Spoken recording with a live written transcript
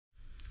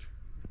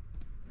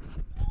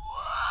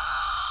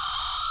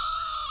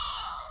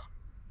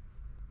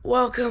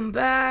Welcome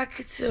back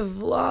to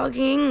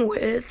Vlogging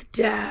with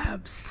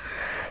Dabs.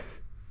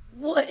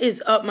 What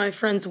is up, my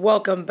friends?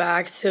 Welcome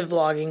back to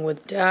Vlogging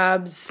with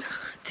Dabs.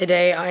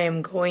 Today I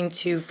am going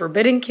to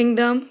Forbidden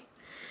Kingdom,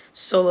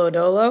 solo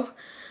dolo.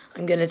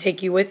 I'm gonna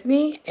take you with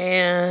me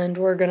and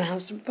we're gonna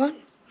have some fun.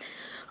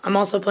 I'm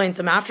also playing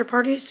some after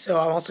parties, so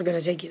I'm also gonna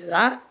take you to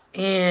that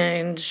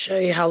and show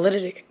you how lit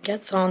it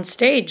gets on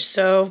stage.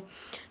 So,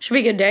 should be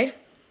a good day.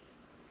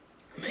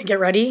 I'm gonna get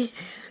ready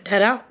and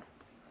head out.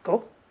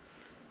 Go.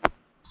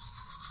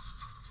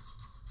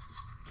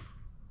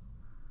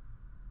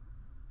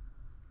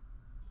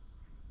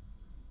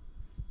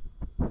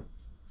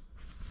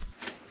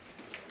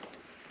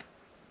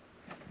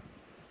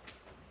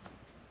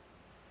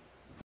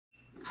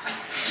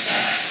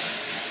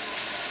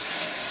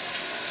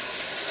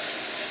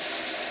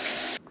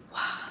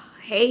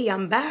 Hey,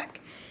 I'm back.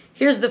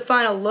 Here's the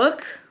final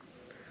look.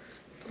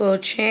 Little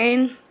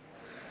chain.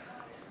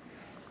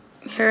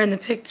 Hair in the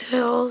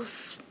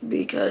pigtails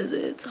because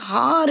it's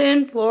hot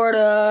in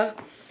Florida.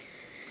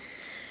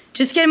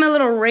 Just getting my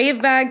little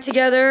rave bag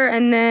together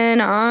and then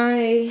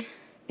I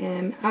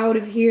am out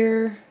of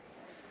here.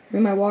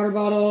 Bring my water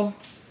bottle.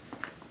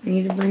 I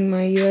need to bring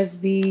my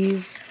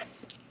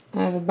USBs.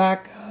 I have a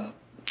backup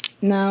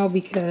now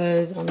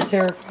because I'm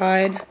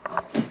terrified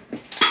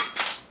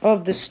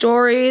of the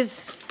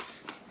stories.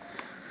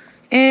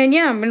 And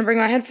yeah, I'm gonna bring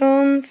my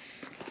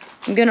headphones.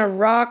 I'm gonna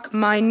rock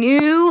my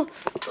new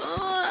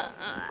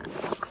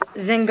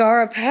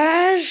Zingara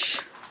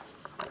Page.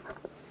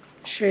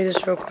 Show you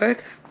this real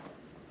quick.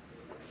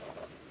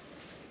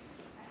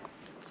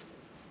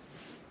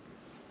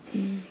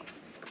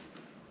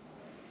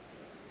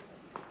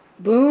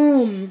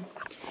 Boom. And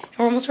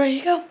we're almost ready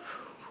to go.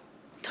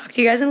 Talk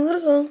to you guys in a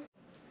little.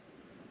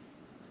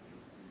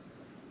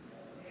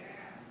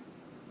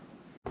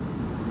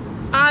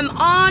 I'm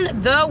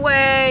on the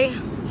way.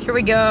 Here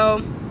we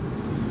go.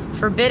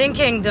 Forbidden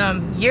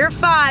Kingdom, year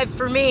 5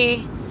 for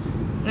me,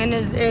 and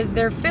is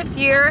their 5th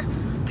year.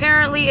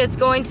 Apparently it's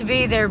going to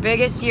be their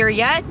biggest year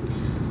yet.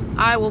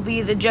 I will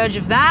be the judge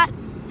of that.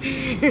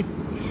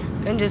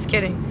 I'm just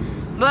kidding.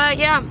 But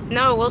yeah,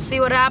 no, we'll see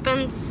what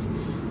happens.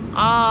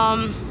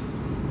 I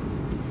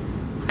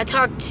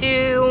talked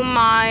to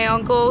my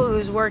uncle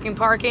who's working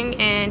parking,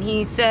 and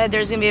he said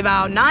there's gonna be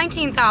about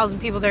 19,000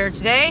 people there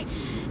today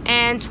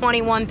and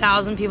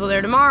 21,000 people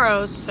there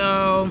tomorrow,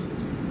 so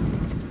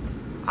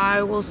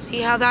I will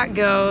see how that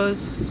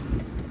goes.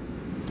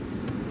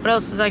 What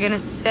else was I gonna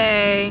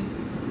say?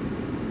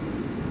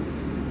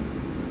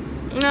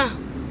 No,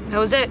 that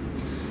was it.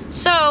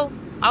 So,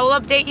 I will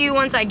update you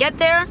once I get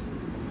there.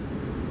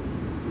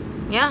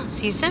 Yeah,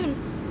 see you soon.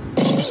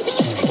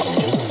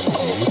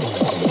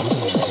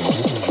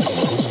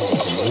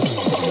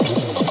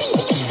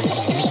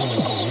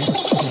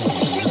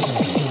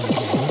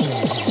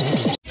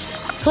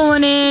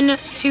 Pulling in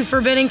to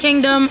Forbidden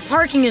Kingdom.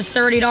 Parking is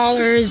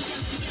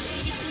 $30.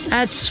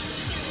 That's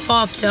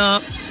fucked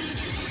up.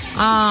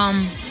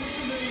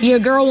 Your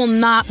girl will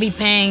not be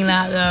paying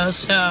that though,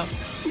 so.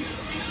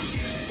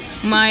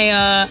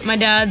 My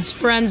dad's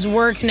friend's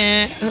working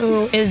it,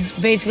 who is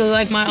basically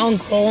like my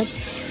uncle.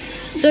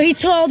 So he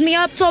told me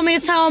to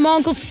tell him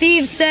Uncle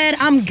Steve said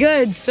I'm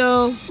good,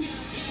 so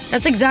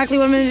that's exactly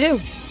what I'm gonna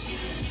do.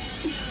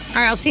 All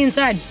right, I'll see you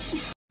inside.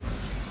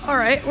 All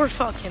right, we're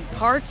fucking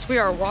parked. We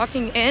are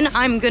walking in.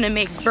 I'm gonna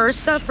make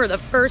Versa for the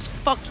first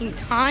fucking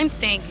time,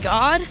 thank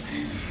God.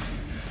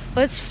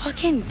 Let's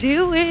fucking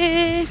do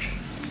it.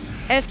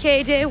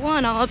 FK day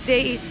 1, I'll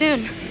update you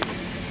soon.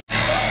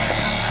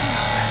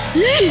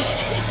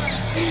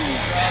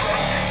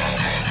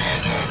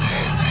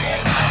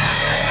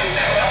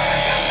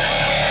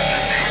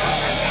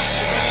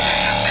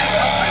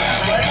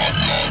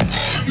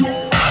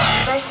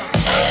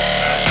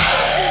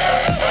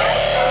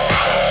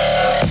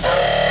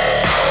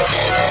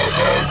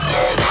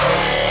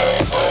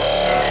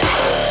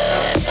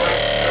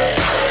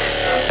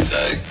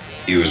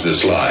 Use the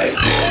slide.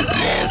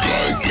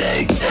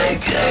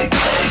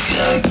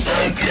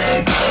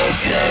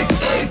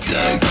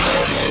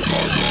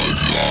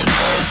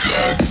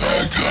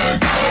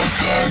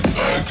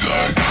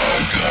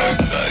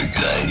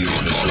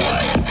 Use the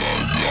slide.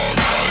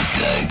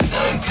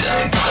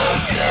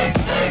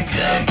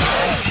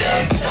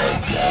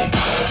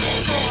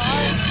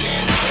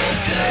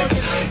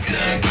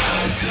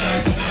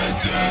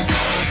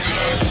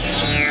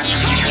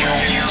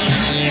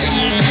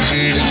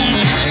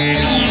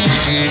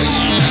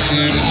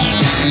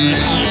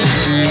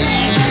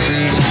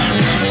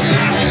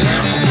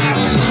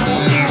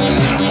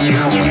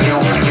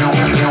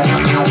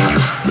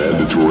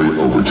 Mandatory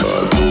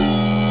overtime.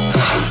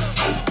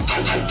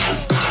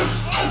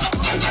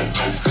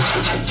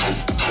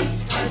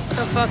 It's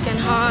so fucking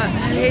hot.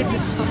 I hate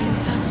this fucking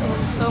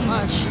festival so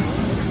much.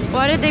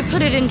 Why did they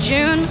put it in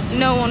June?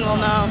 No one will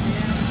know.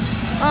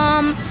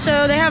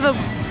 So they have a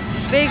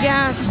big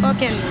ass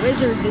fucking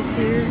wizard this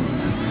year.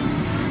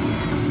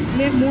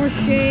 Get more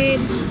shade.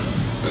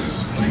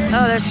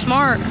 Oh, they're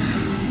smart.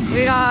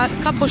 We got a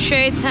couple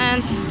shade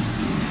tents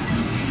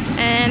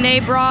And they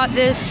brought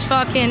this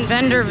fucking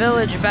vendor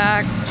village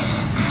back.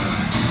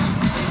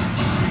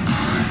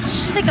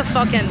 Just take a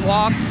fucking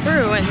walk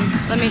through and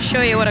let me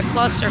show you what a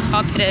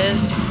clusterfuck it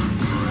is.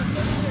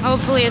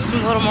 Hopefully it's a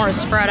little more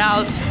spread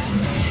out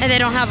and they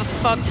don't have a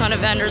fuck ton of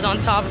vendors on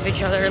top of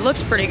each other. It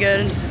looks pretty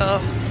good,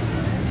 so.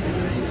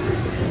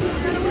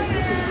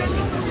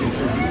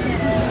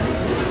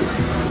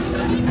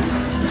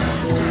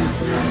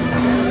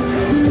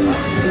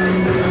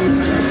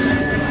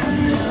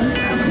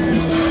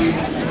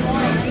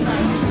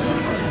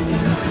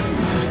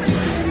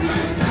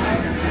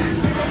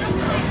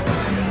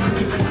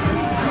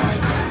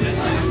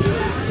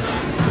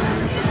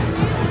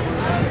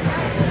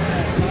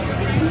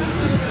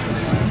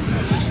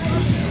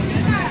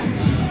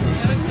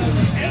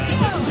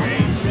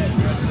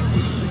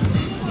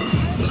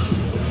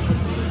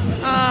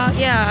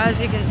 Yeah, as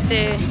you can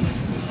see,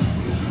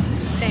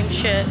 same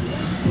shit.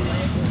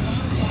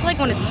 Just like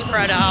when it's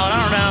spread out, I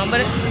don't know,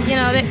 but you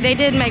know, they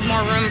did make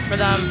more room for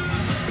them.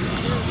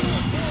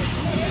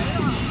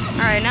 All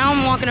right, now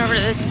I'm walking over to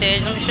this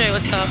stage. Let me show you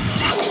what's up.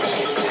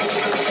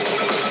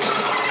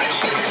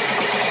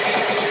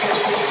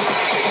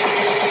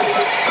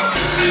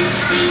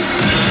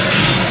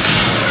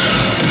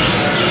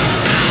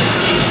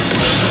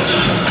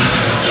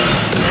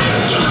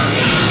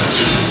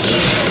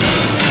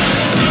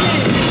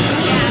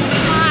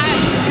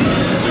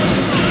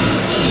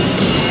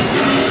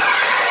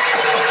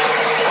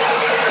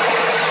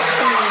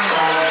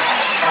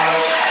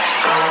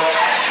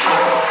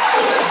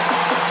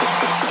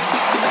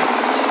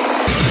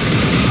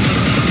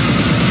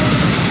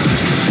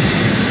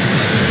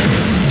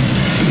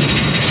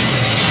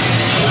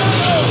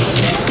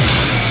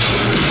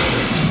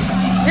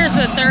 Here's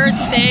the third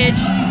stage.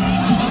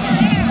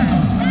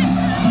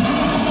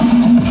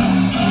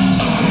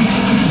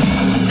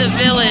 The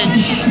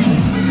village.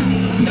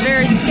 A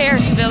very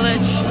scarce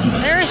village.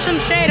 There is some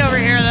shade over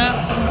here though.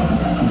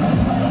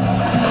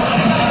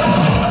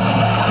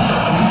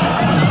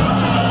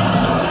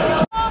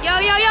 Yo,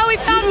 yo, yo, we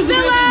found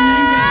Scylla!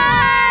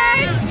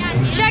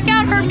 Check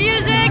out her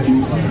music.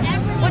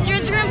 What's your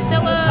Instagram,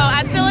 Scylla? Oh,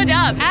 at Scylla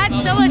Dub. At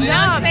Scylla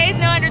Dub. No space,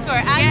 no underscore.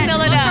 At Yes,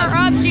 Scylla look Dub. her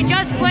up. She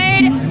just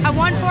played at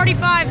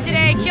 1:45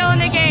 today, killing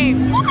the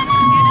game.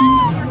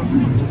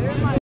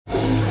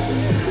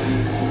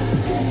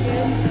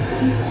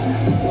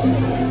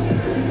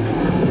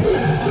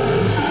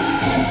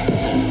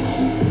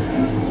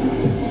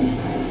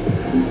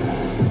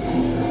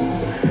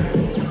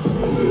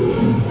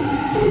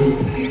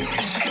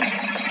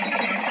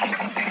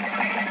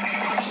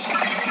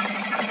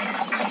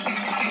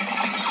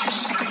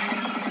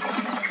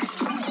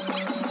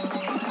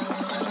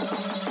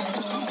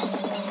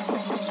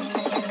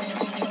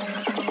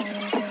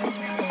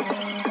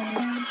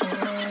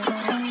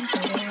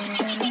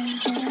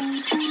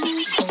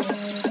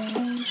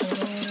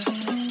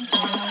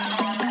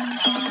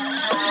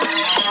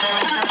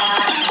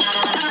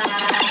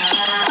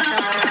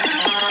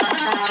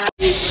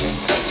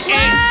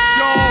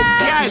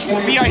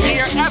 We are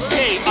here,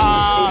 FK,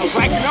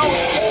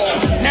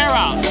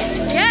 Nara.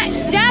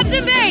 Yes, Dabs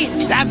and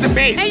Bass. Dabs and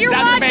Bass. And you're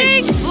Dabs and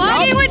watching Bass.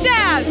 Vlogging with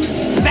Dabs.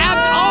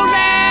 Dabs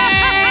only!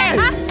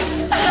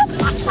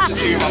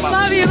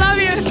 Love you, love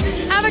you.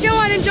 Have a good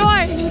one,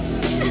 enjoy.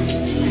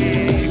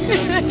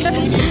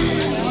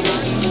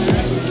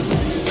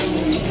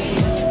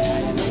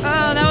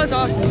 Oh, that was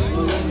awesome.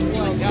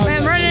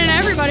 Man, running into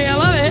everybody, I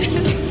love it.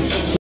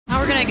 Now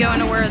we're gonna go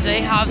into where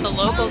they have the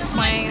locals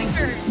playing.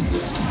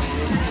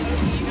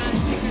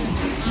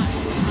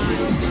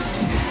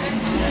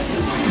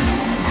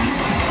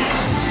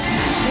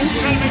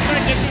 Make sure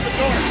to get through the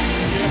door.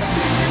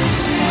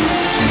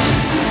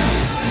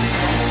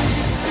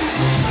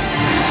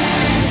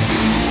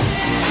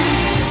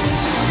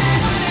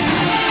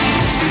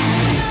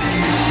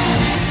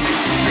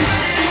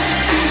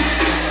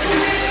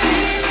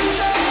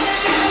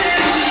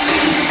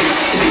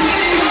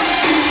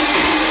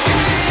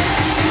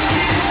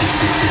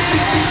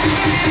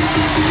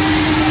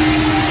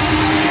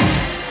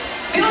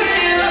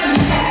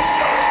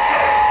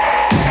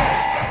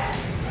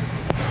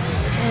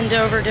 And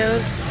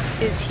Overdose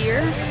is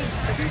here.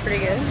 That's pretty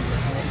good.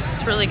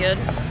 It's really good.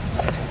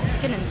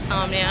 Fucking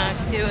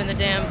Insomniac doing the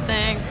damn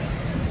thing.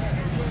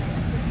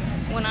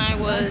 When I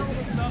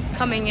was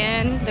coming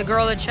in, the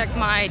girl that checked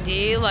my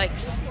ID like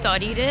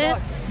studied it.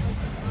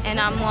 And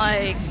I'm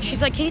like,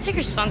 she's like, can you take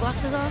your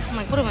sunglasses off? I'm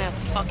like, what am I at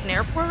the fucking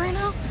airport right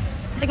now?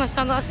 Take my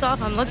sunglasses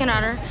off. I'm looking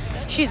at her.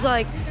 She's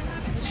like,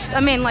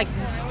 I mean, like,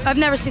 I've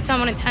never seen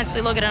someone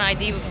intensely look at an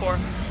ID before.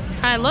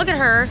 And I look at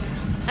her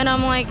and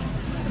I'm like,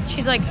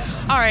 she's like,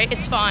 all right,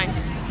 it's fine.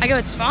 I go,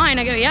 it's fine.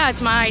 I go, yeah,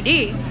 it's my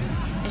ID.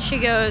 And she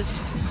goes,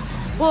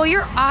 well,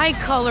 your eye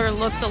color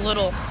looked a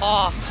little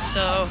off,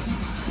 so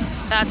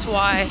that's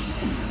why.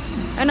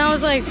 And I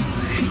was like,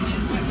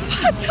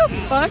 what the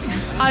fuck?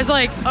 I was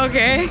like,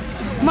 okay,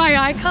 my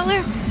eye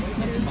color?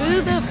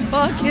 Who the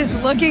fuck is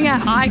looking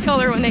at eye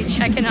color when they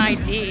check an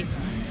ID?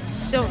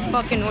 So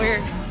fucking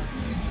weird.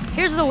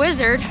 Here's the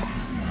wizard.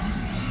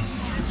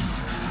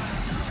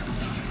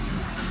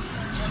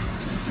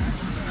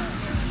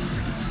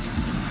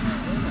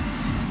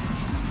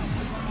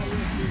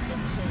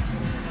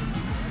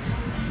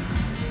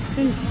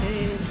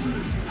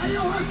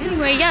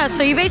 But yeah,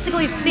 so you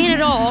basically seen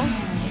it all.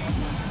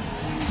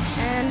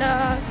 And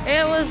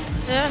it was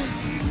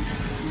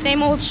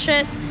same old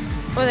shit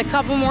with a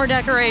couple more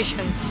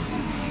decorations.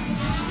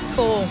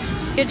 Cool.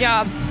 Good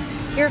job.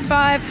 Year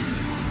 5.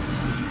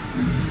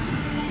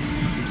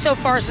 So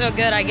far, so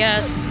good, I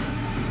guess.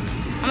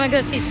 I'm gonna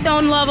go see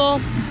Stone Level,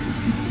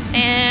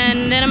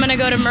 and then I'm gonna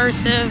go to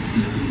Mersive.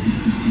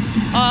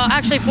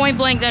 Actually, Point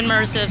Blank, then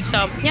Mersive.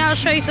 So yeah, I'll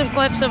show you some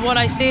clips of what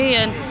I see,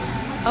 and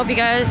hope you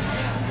guys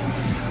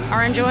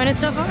are enjoying it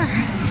so far.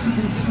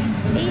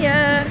 See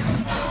ya.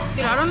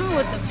 Dude, I don't know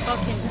what the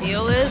fucking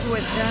deal is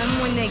with them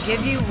when they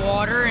give you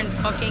water and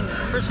fucking,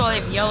 first of all, they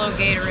have yellow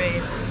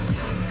Gatorade.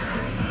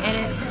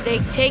 And they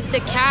take the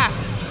cap.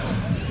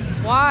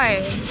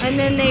 Why? And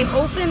then they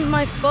opened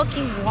my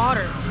fucking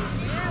water.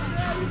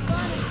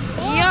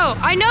 Yo,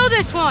 I know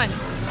this one.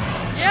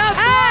 Yeah,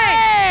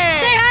 Hey!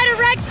 Say hi to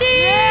Rexy!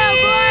 Yeah,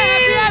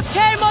 boy! Happy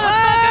FK,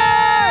 motherfucker!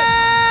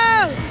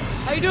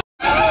 How you doing?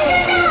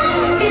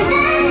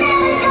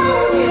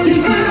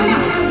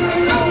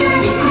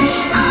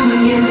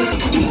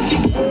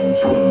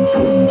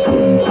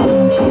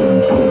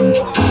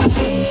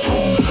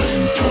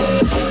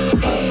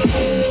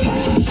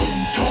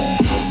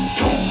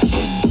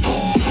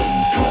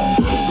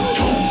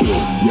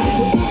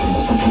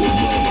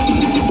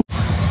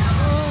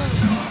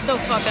 So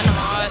fucking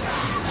hot.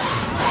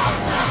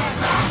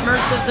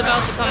 Mersive's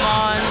about to come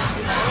on.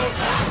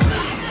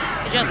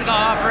 Jessica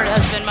Alford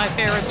has been my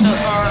favorite so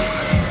far.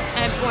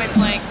 And Point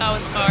Blank, that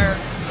was fire.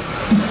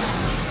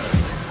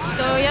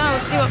 So yeah,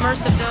 let's see what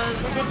Mersive does.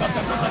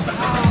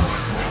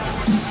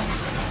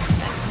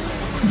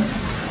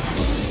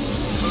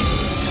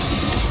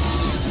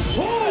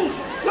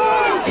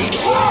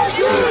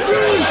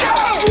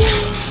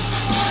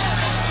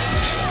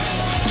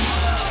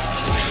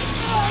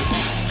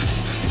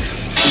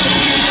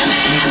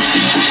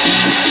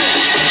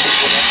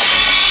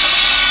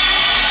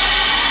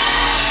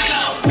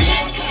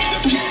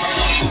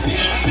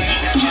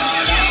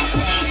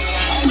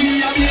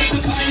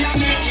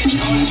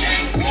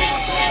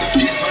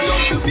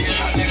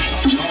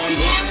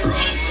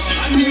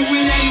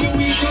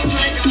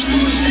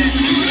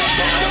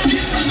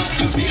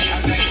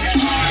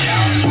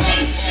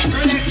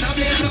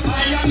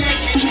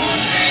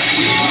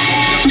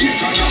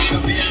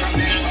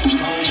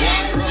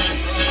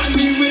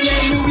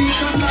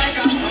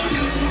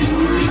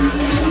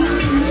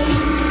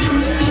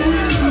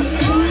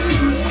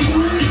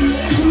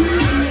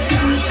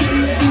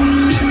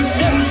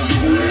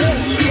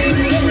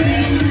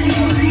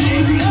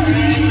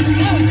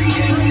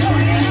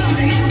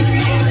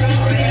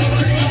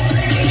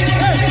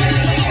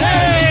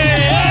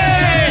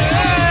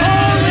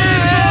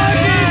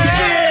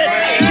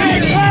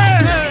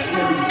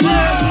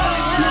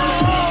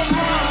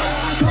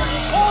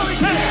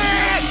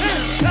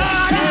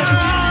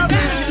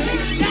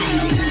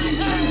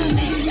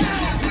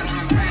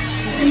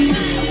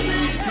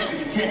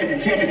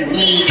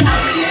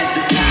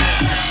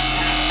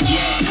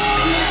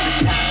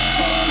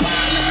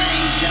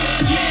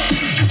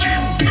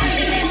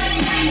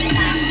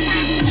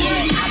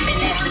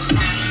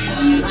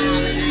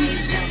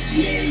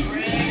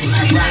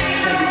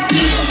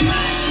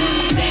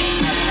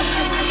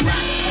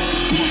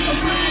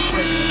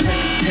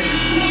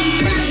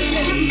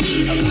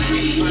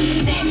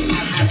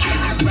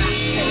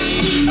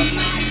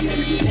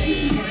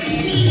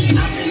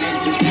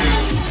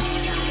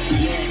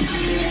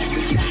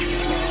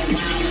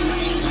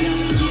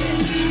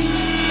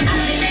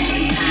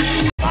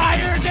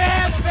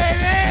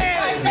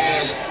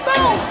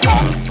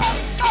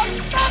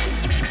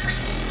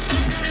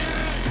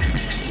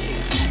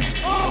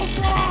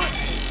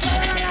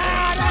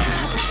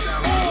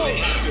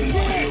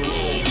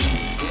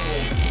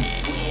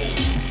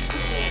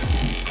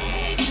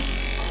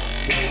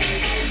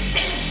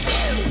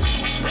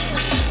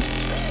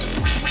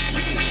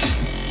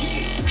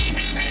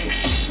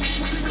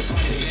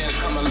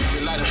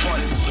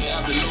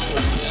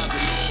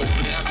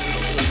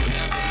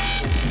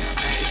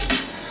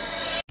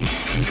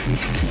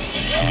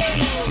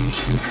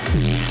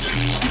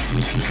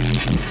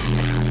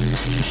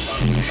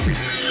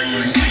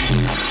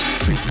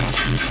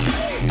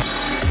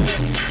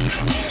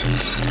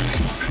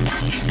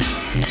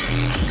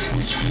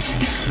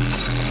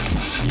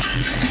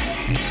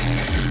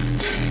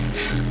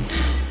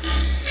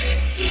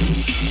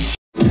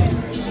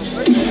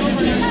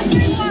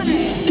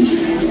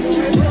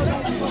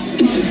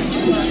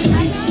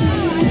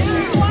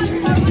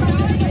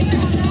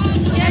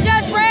 Yeah,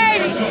 just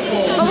rain,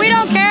 but we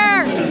don't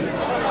care.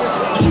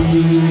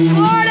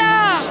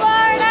 Florida!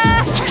 Florida!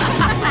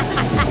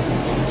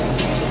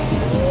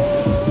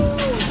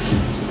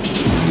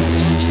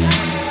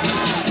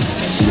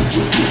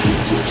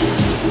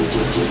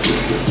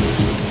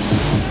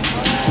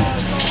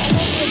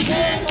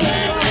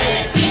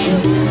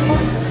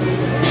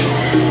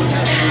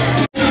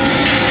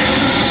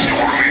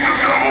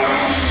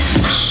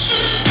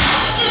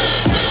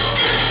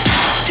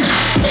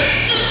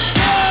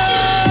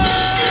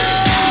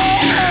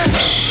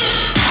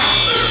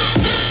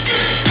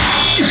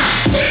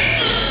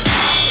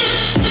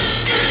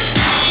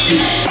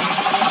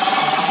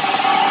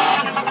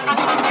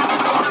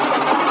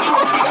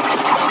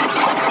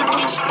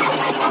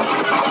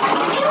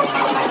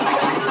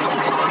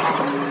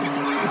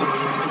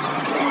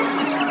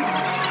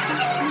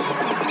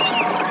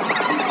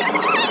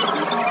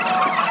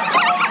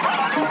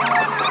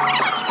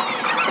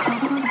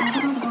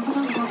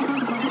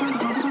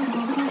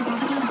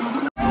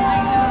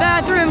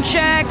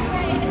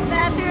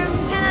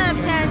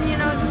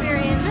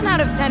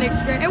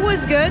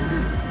 was good.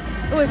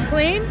 It was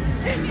clean,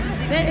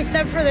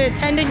 except for the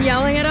attendant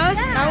yelling at us.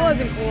 Yeah. That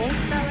wasn't cool.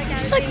 Felt like I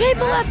was She's like, being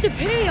people robbed. have to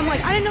pee. I'm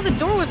like, I didn't know the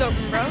door was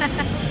open, bro.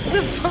 What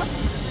the fuck?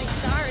 Like,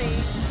 sorry.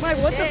 I'm like,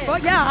 what Shit. the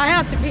fuck? Yeah, I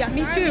have to pee.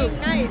 Me Sorry, too. being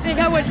nice. Think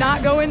I would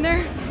not go in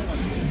there?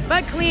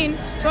 But clean,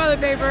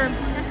 toilet paper,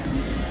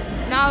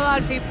 not a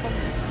lot of people.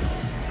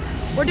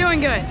 We're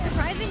doing good.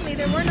 Surprisingly,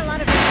 there weren't a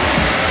lot of.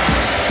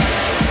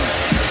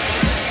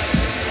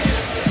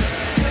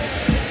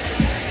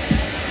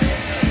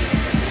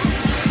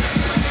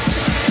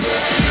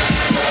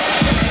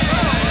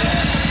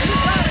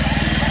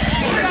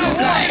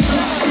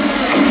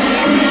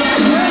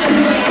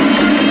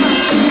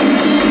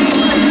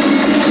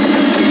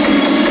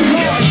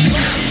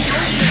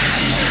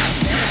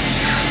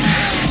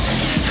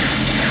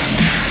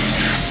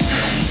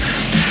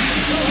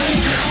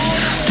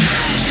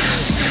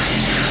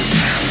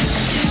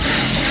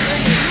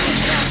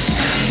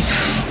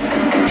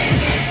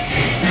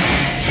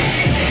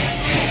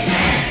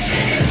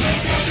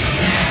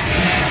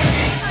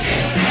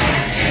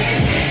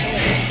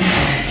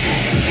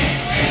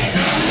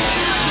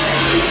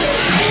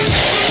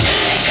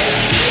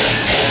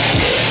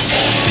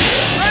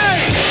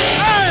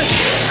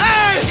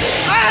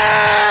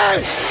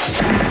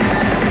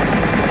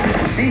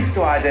 Cease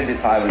to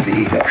identify with the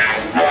ego.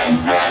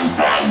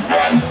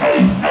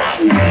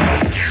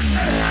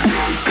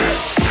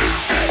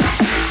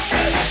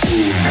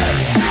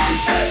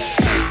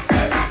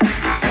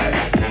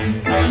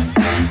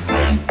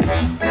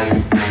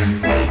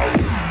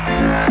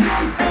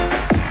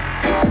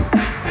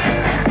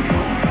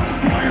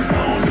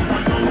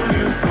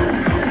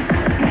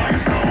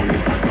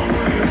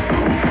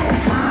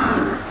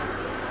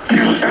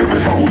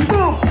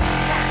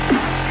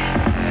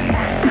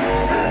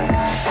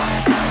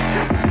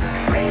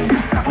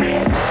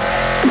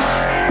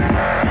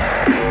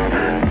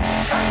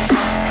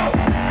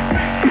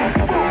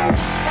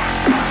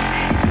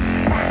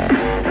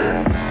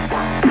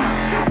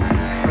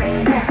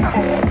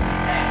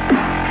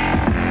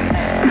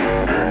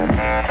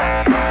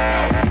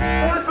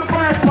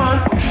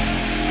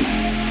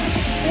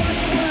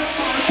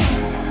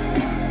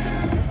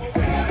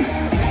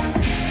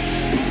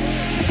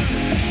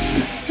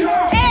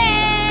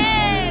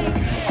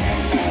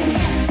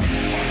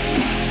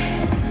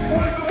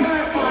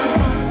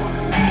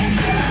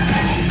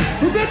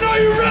 Are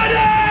you ready?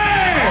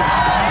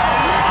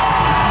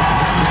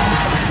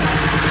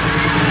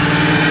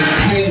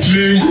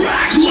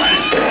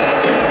 Reckless.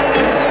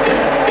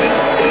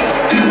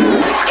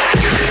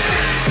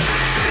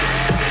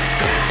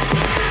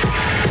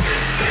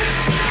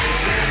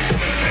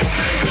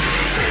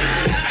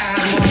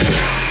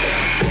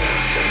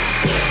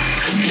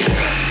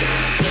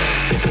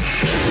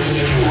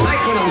 I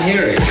like what I'm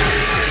hearing.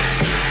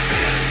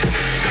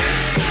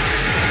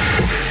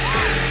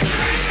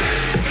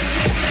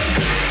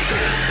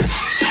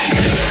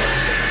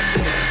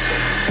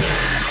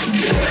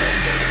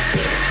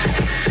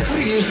 Could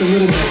have used a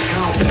little more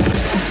help.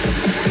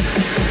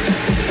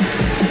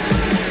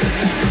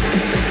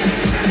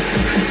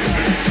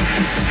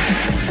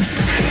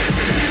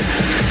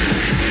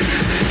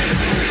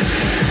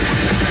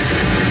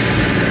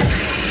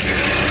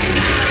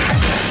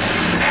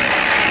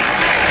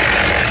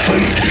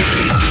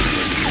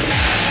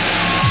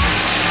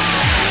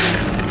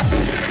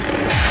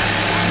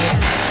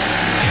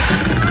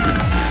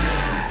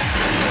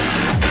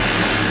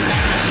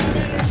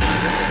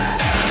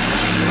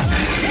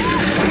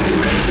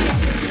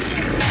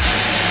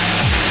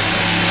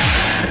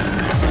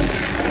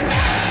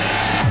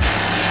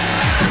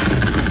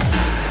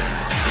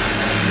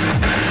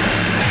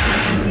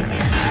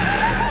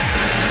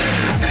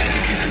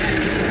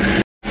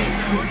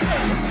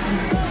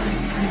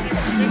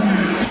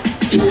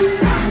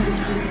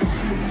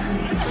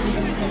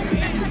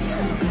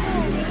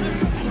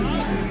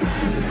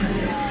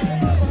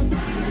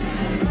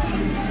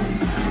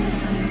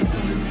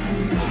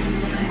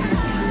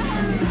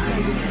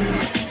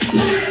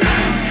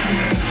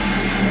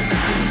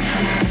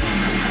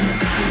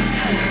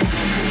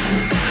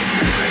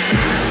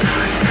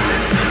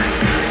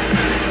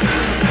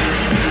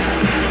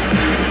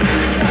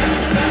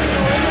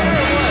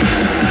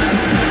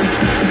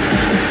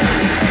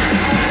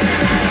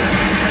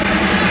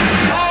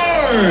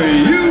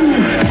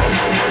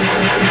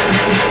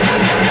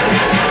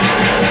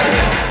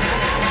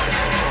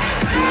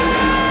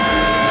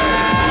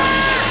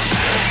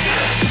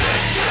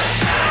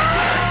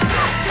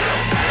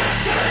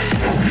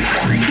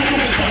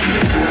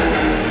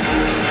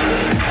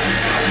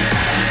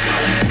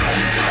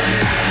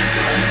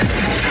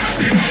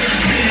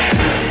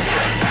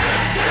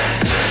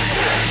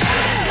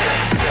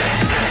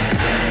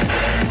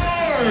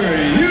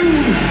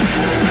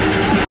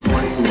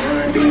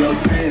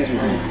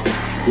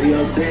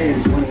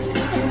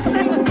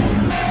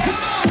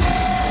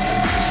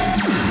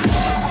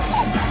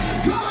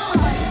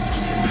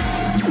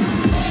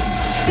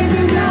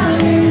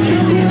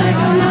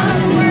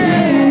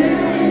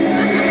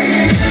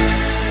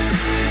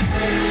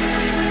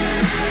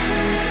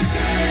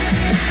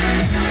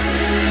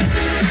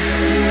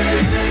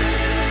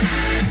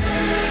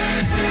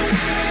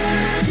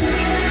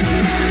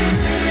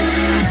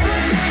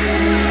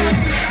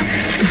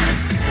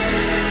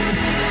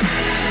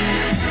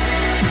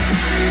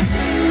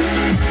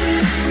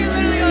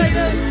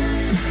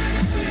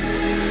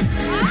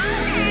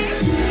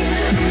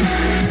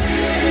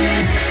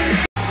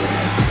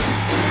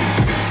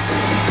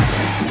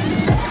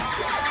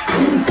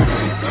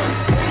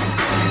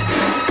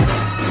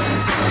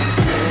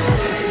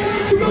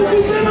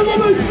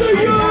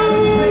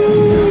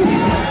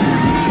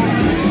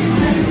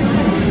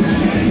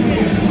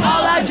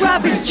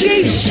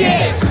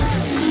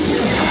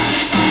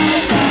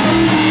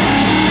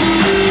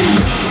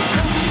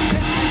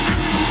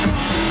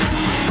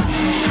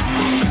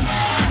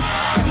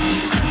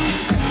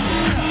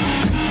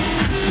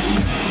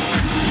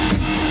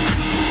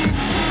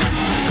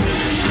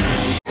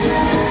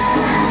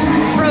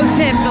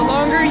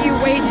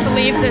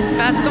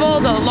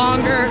 the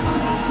longer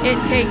it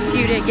takes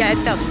you to get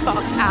the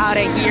fuck out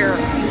of here.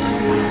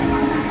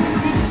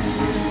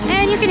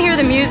 And you can hear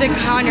the music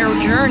on your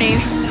journey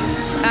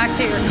back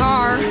to your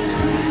car.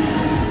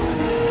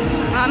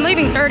 I'm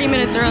leaving 30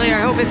 minutes earlier.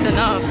 I hope it's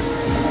enough.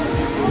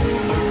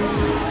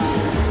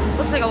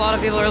 Looks like a lot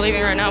of people are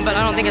leaving right now, but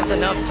I don't think it's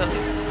enough to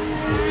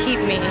keep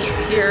me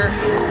here.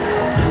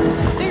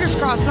 Fingers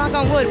crossed, knock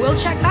on wood. We'll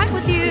check back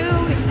with you.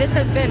 This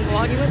has been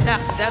Vlogging with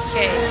Dabs,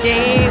 FK,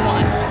 day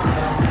 1.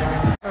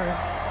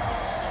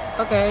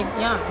 Okay,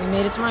 yeah, we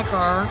made it to my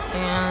car,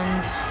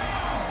 and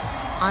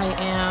I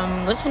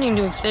am listening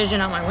to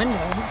Excision out my window.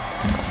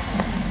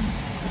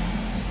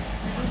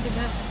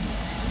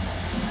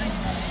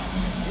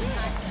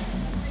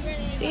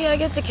 See, I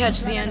get to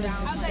catch the end of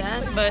the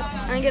set, but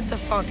I get the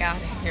fuck out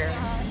of here.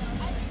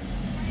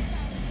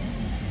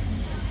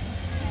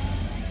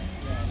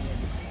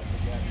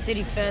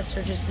 City Fests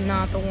are just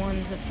not the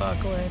ones to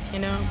fuck with, you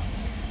know?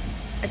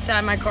 I sat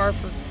in my car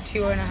for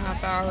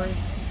 2.5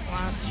 hours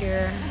last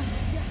year.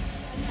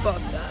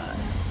 Fuck that.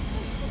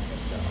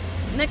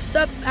 So, next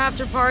up,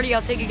 after party,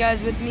 I'll take you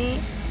guys with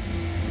me.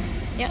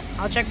 Yeah,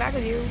 I'll check back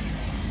with you.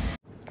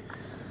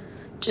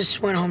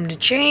 Just went home to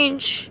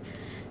change.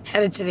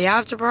 Headed to the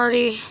after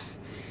party.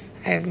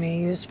 I have my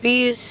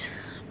USBs,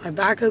 my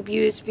backup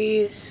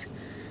USBs.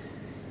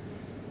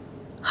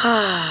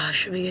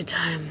 Should be a good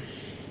time.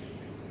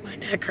 My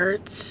neck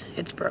hurts.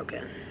 It's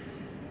broken.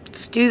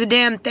 Let's do the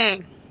damn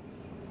thing.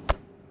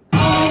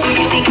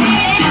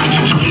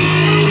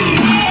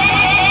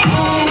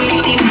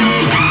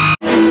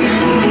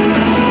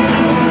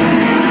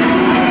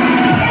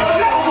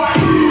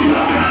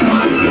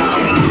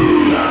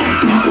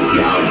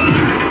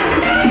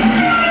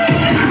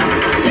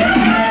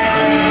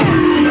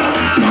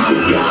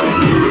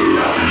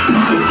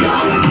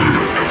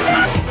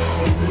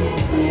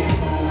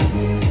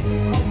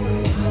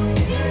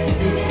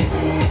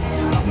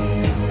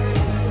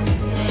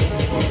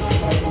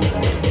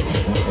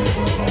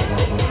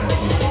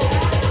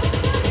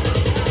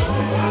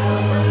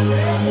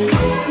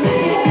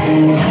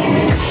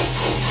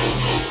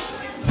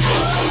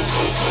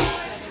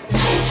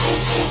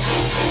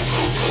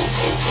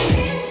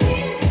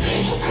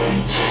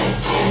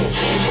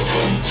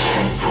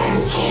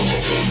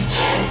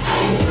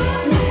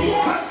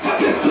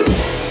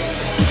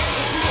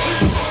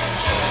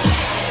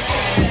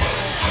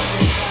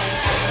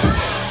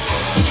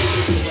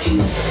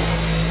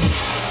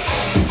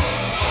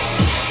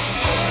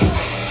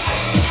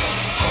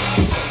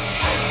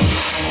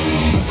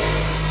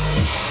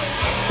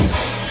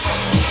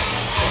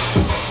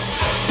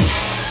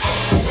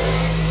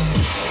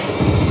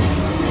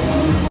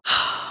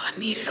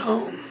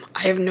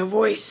 I have no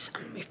voice.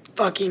 I'm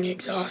fucking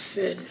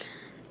exhausted.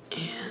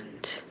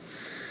 And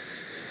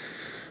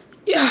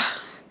yeah,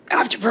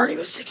 after party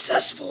was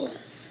successful.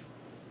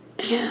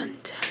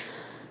 And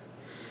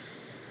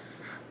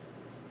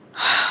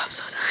I'm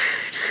so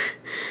tired.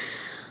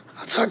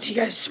 I'll talk to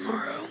you guys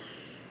tomorrow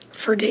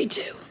for day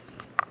 2.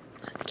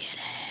 Let's get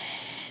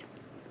it.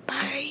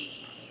 Bye.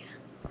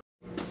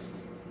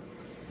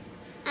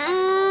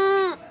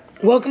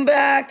 Welcome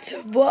back to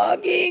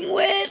Vlogging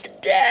with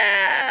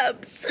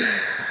Dabs.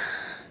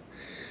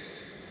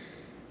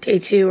 Day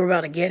 2, we're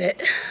about to get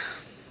it.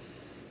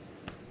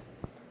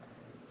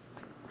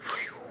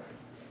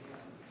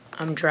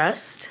 I'm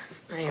dressed.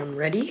 I am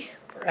ready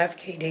for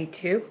FK Day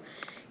 2.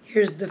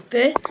 Here's the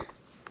fit.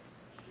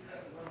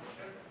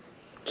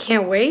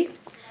 Can't wait.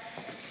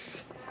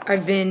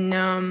 I've been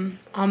on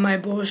my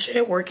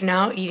bullshit, working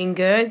out, eating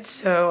good,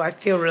 so I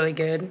feel really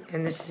good.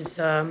 And this is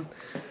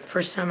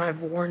first time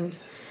I've worn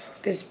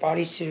this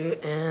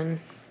bodysuit and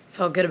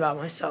felt good about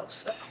myself,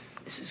 so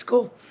this is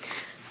cool.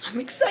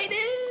 I'm excited.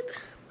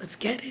 Let's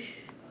get it.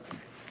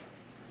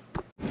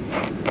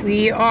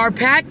 We are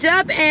packed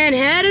up and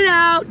headed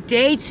out.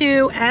 Day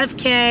 2,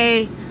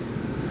 FK.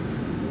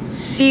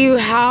 See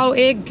how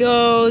it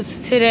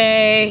goes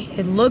today.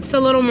 It looks a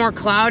little more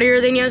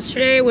cloudier than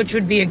yesterday, which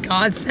would be a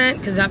godsend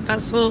because that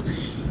festival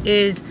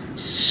is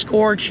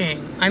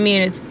scorching. I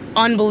mean, it's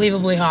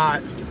unbelievably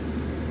hot.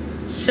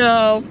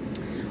 So,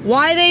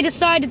 why they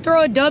decide to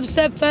throw a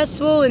dubstep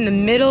festival in the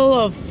middle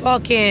of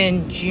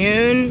fucking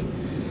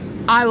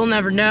June, I will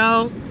never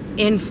know,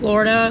 in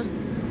Florida.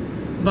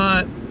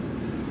 But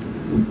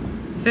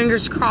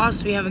fingers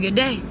crossed we have a good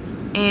day.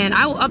 And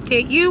I will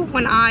update you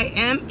when I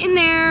am in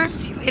there.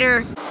 See you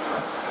later.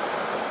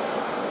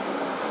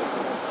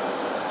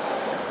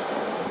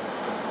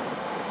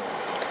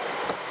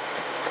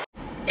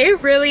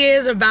 It really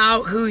is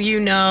about who you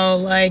know.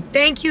 Like,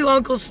 thank you,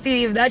 Uncle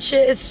Steve. That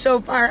shit is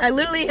so fire. I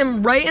literally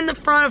am right in the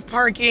front of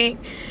parking,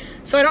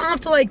 so I don't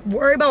have to like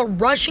worry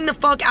about rushing the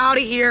fuck out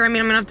of here. I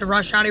mean, I'm gonna have to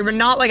rush out of here, but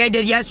not like I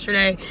did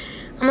yesterday.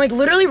 I'm like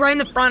literally right in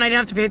the front. I didn't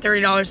have to pay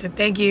 $30, so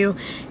thank you,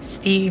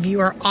 Steve. You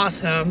are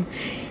awesome.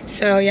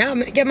 So yeah, I'm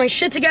gonna get my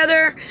shit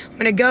together. I'm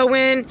gonna go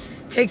in,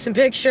 take some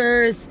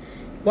pictures,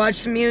 watch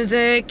some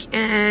music,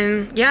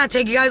 and yeah,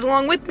 take you guys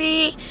along with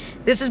me.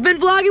 This has been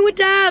Vlogging with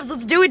Dabs.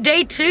 Let's do it,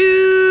 day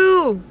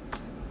 2.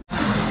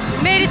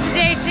 Made it to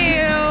day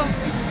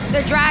 2.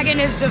 The dragon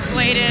is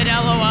deflated,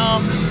 LOL.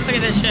 Look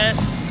at this shit.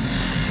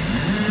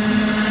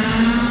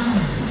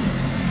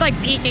 It's like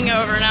peeking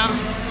over now.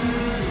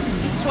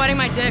 I'm sweating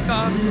my dick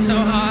off, it's so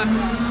hot.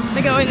 I'm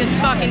gonna go in this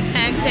fucking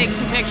tent, take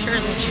some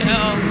pictures and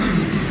chill.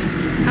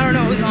 I don't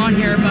know who's on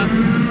here, but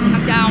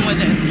I'm down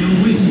with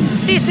it.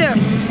 See you soon.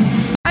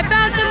 I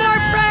found some more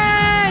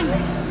friends!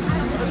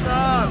 What's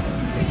up?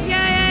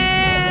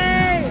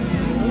 Yay!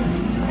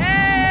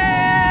 Hey!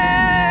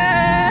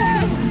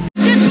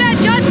 Just met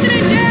Justin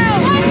and Jill!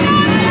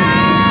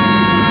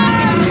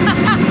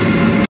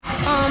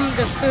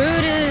 The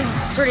food is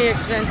pretty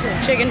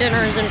expensive. Chicken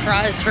dinners and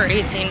fries for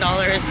 $18.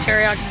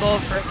 Teriyaki bowl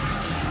for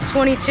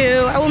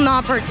 $22. I will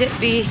not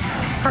be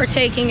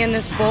partaking in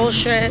this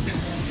bullshit.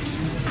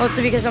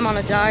 Mostly because I'm on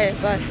a diet,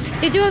 but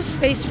they do have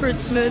space fruit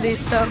smoothies,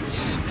 so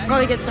I'll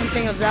probably get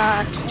something of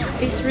that.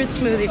 Space fruit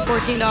smoothie,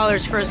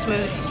 $14 for a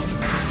smoothie.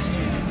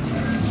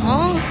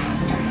 Oh.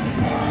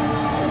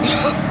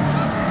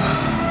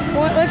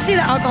 What? Let's see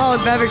the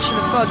alcoholic beverage to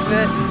the fuck of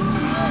it.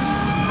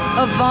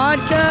 A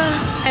vodka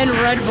and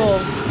Red Bull,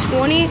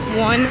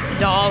 $21.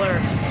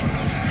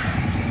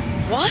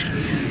 What?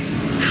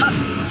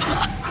 The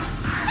fuck?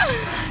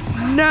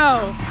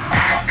 No.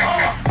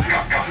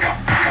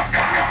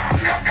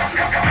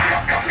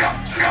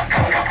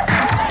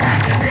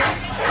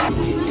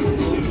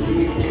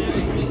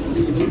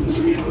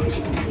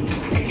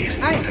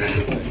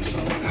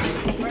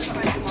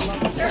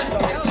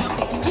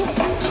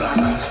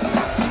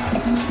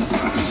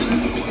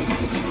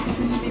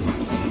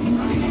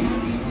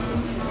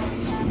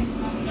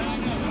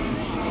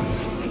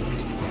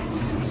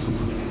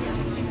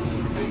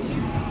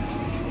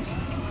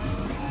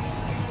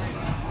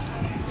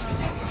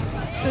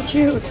 So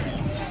cute.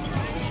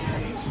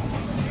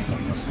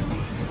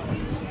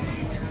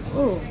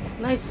 Oh,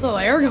 nice little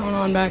air going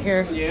on back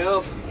here.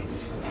 Yeah.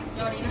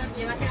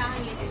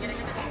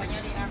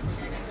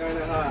 Kind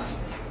of hot.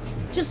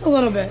 Just a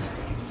little bit.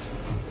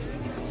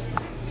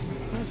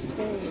 That's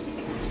cool.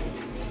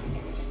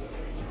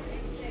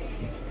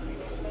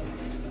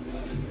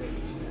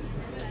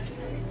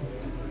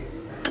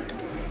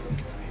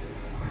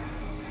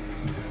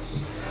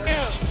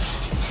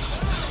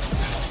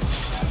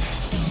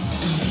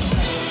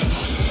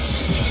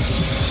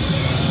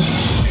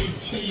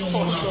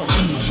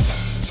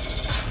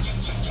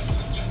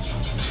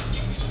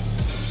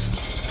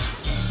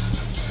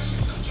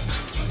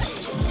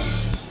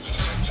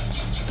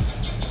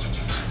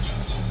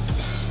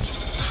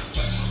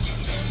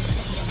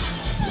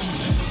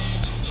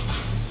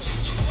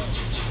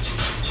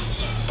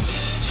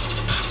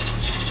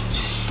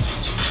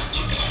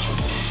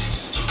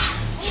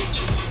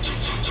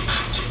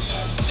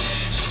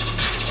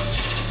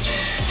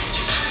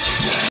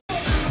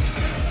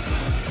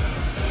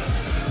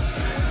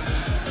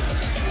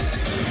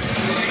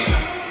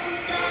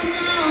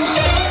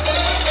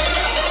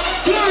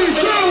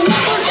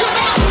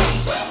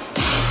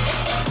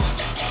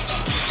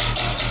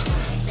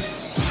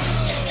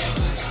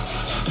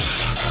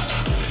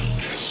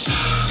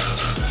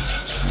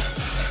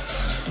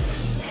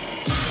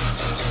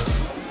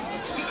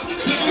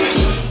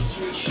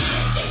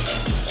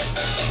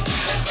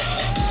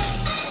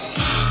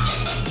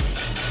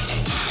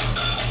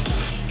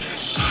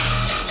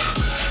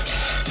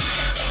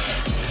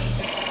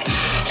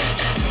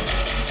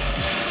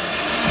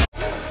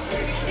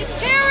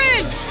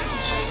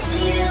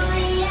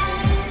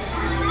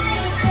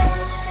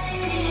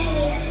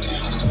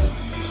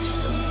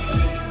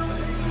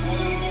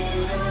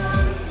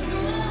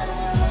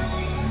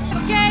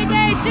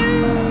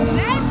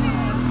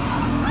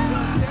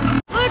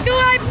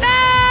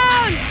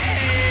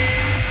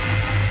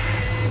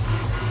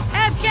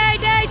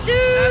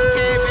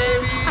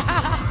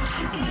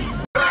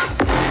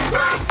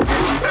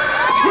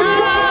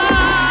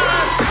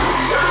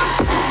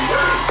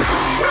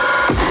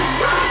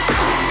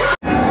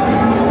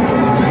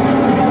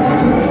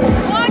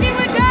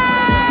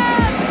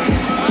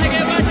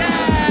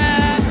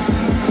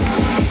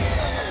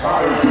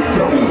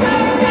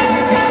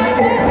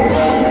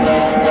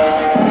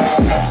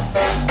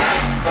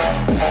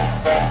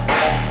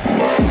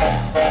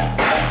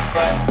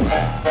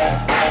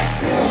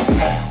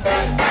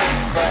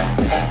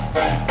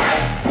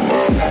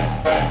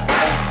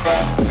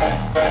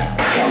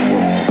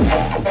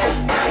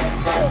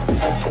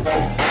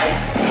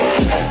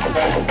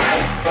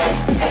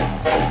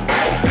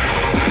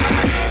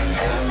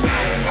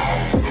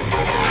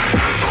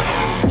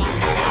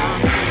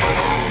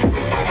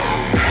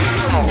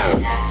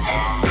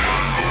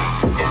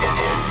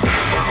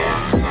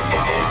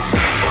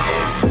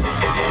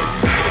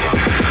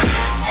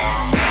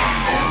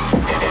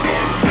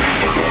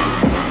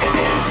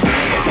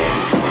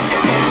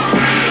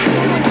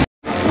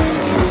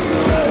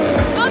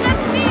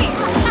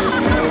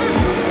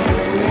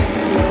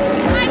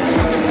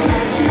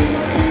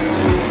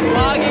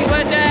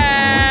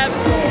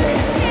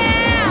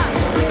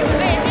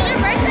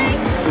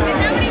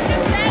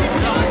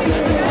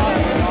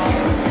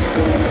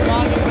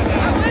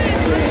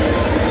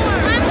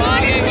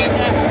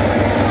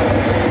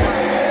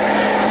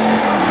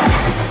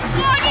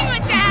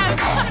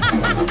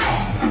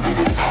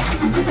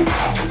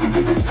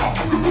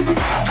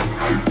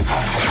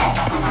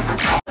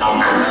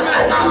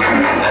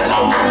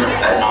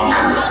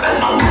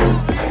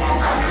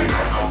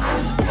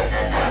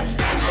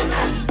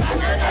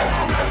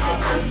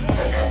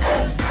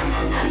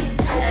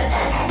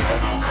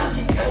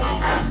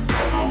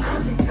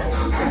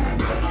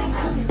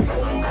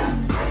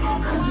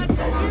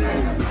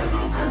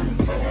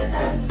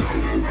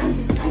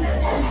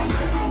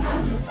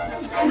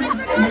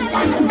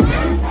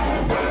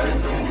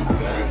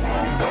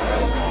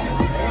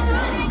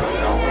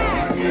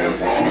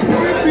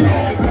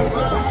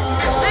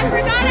 I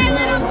forgot I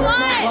lit a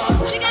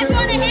blunt. You guys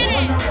want to hit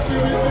it?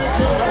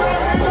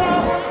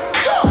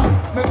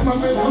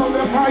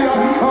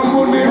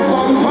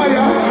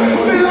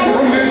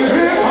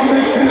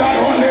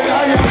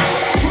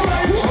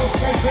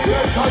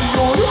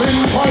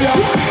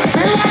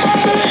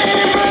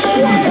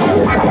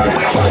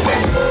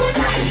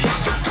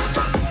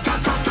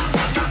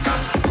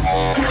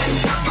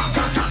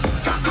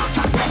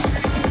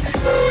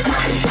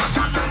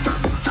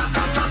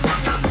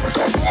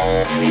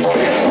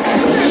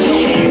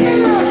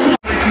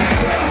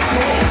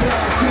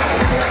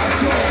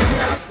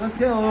 Let's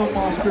get a little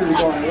more spirit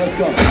going. Let's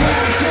go.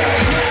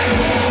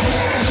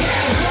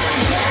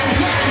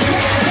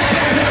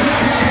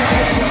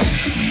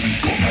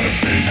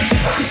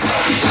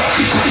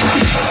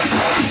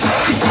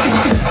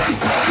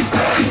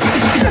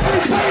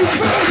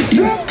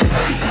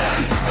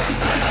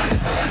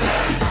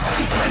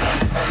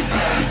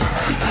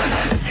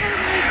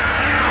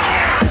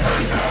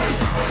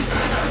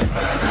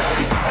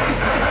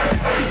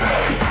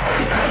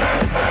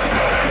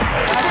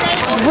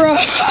 Bro,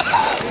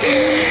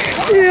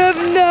 you have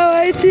no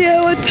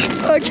idea what the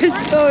fuck is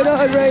going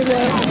on right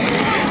now.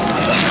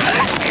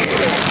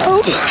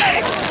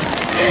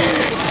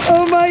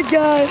 Oh my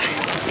god.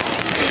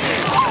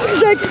 I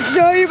wish I could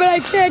show you, but I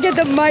can't get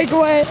the mic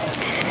wet.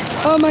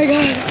 Oh my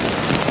god.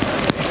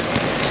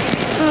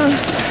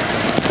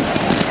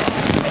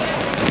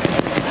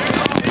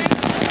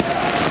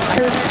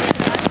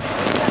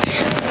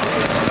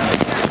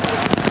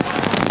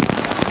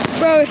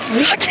 Bro, it's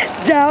fucking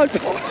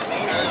downpour.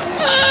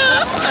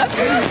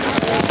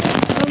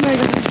 Oh my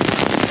god.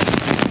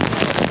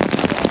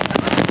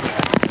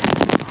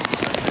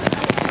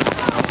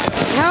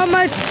 How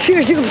much do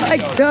you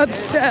like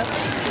dubstep?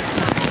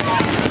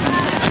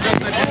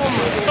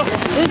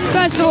 This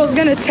festival is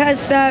gonna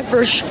test that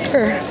for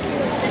sure.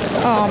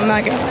 Oh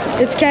my god.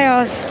 It's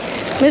chaos.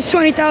 There's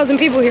 20,000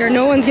 people here.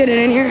 No one's getting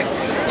in here.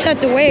 Just have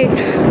to wait.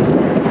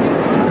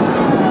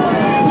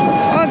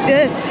 Fuck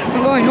this.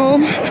 I'm going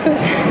home.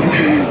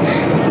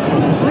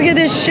 Look at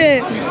this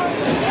shit.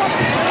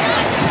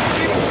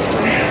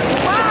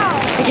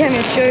 I can't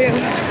even show you.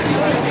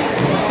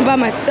 I'm by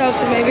myself,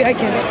 so maybe I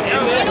can.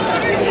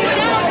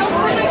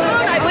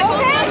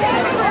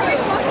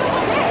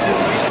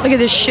 Look at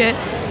this shit.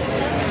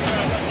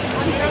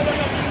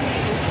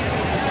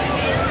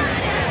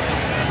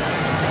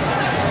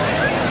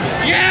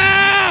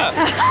 Yeah!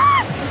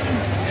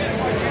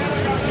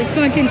 The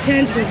fucking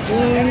tents are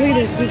blowing. Look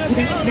at this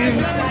neck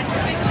down.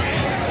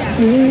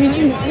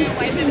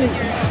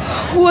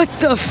 What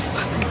the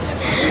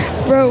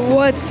fuck? Bro,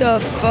 what the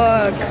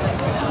fuck?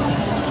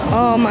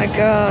 Oh my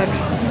god.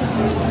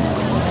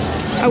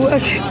 I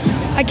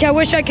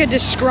wish I could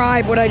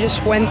describe what I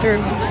just went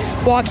through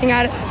walking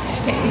out of that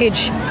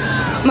stage.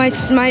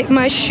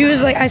 My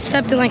shoes, like I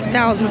stepped in like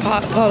 1,000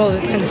 puddles.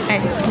 It's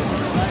insane.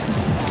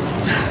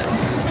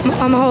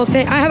 I'm a whole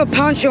thing. I have a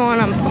poncho on.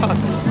 I'm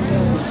fucked.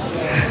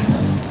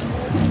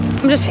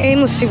 I'm just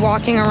aimlessly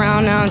walking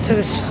around now until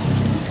this.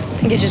 I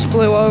think it just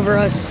blew over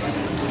us.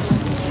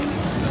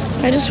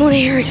 I just want to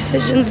hear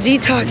Excision's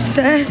Detox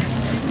set.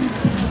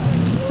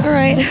 All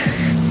right.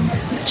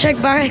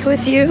 Check back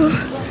with you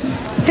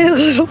in a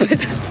little bit.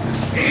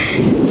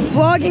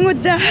 Vlogging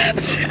with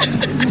Dabs.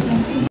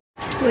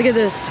 Look at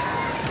this.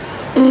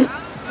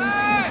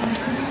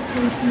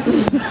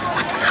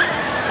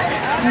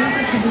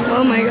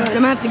 Oh my god,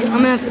 I'm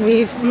gonna have to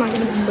leave. I'm not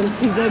gonna be able to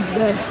see Zed's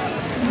bed. I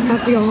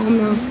have to go home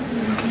now.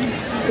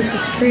 This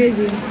is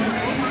crazy.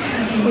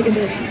 Look at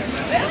this.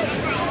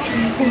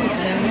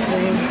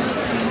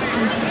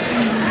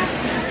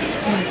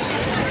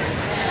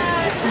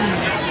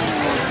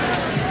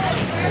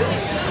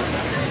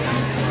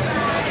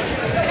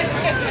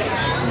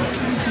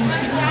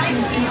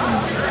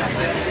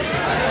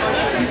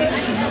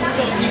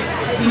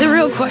 The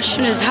real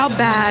question is, how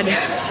bad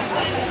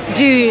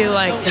do you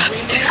like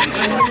dubstep?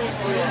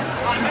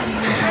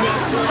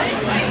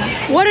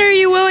 What are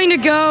you willing to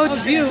go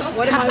to?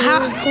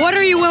 What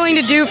are you willing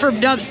to do for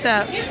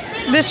dubstep?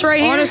 This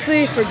right here?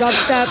 Honestly, for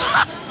dubstep,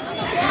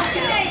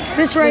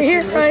 This right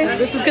here, right?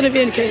 this is gonna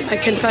be a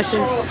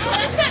confession.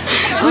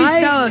 Please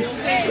tell us.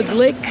 Would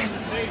lick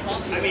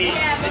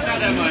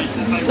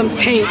some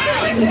tape,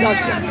 some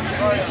dubstep.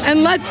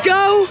 And let's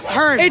go.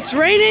 Heard. It's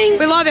raining.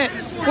 We love it.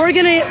 We're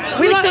gonna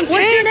lick some tape.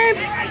 What's your name?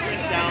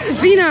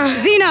 Xena.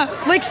 Xena.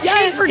 Licks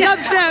tape for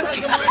dubstep.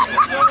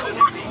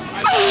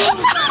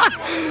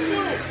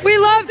 We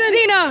love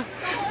Xena.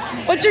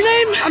 What's your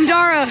name? I'm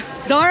Dara.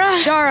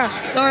 Dara?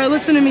 Dara,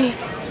 listen to me.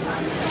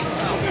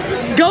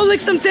 Go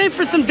lick some tape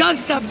for some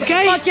dubstep,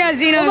 okay? Fuck yeah,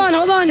 Zena.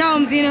 Hold on. Tell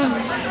him, Zena.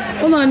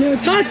 Hold on,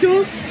 talk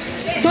to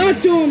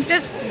him.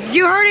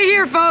 You heard it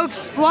here,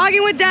 folks.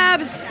 Vlogging with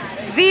Dabs,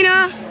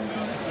 Zena,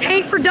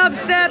 Tank for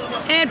dubstep,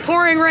 and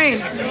Pouring Rain.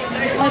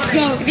 Let's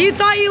go. If you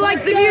thought you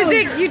liked the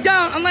music, you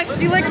don't,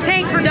 unless you like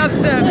Tank for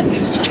dubstep.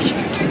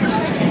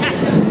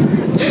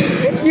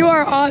 You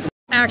are awesome.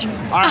 Action.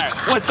 All right,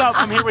 what's up?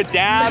 I'm here with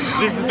Dabs.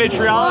 This is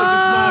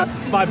Vitriolic.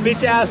 This is my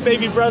bitch-ass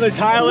baby brother,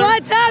 Tyler.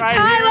 What's up, right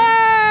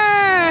Tyler?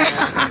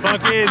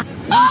 Fucking,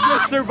 we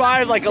just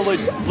survived like a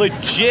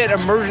legit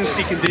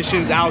emergency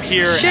conditions out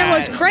here. Shit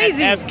was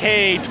crazy. At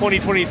FK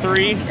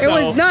 2023. It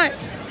was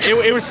nuts.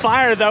 It was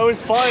fire though. It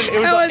was fun. It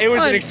was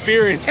fun. an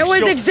experience. It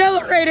was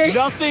exhilarating.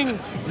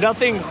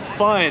 Nothing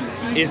fun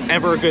is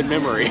ever a good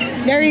memory.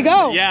 There you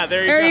go. Yeah,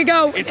 there you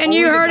go. It's And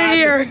you only the heard it bad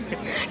here.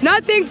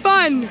 Nothing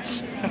fun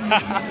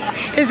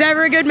is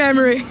ever a good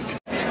memory.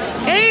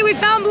 Hey, we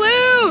found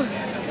Blue.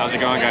 How's it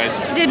going, guys?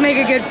 You did make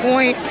a good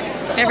point.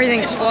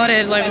 Everything's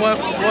flooded. Like, what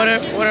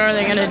are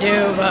they gonna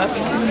do? But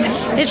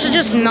it should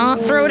just not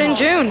throw it in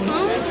June.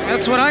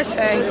 That's what I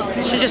say.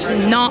 It should just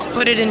not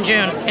put it in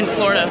June in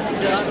Florida.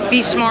 Just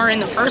be smart in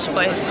the first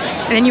place,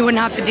 and then you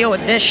wouldn't have to deal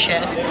with this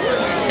shit.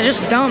 It's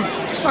just dumb.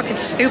 It's fucking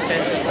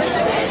stupid.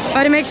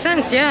 But it makes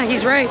sense. Yeah,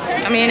 he's right.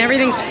 I mean,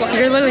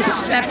 you're literally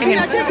stepping in.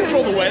 I can't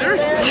control the weather.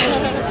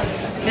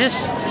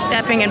 Just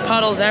stepping in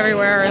puddles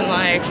everywhere, and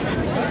like,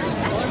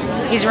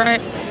 he's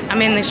right. I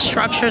mean, the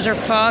structures are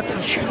fucked.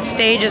 I'm sure the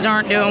stages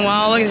aren't doing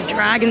well. Look at the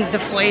dragon's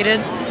deflated.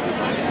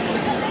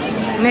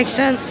 It makes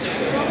sense.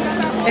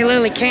 They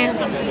literally can't.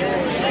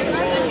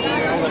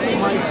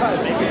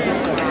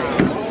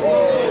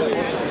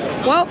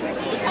 Well,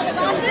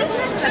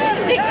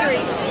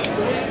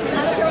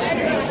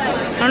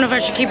 I don't know if I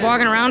should keep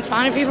walking around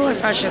finding people or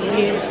if I should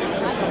leave.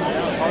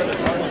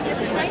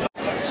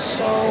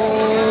 So,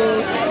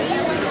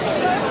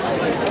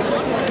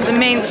 the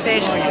main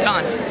stage is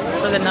done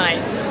for the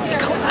night.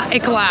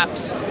 It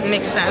collapsed.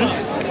 Makes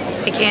sense.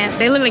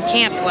 They literally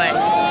can't play.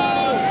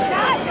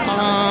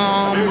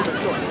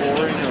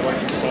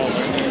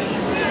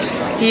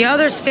 The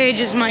other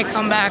stages might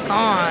come back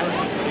on.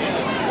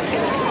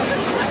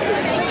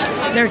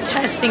 They're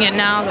testing it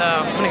now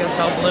though. I'm gonna go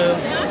tell Blue.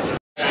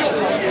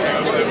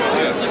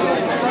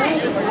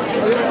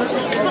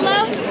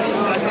 Hello?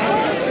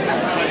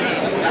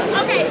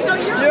 Okay, so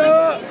you're...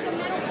 Yeah!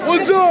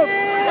 What's up?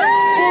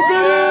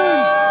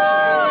 Forbidden!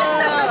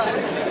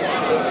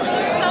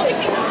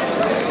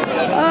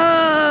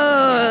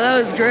 Oh, that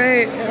was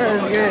great. That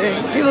was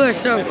great. People are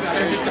so fun.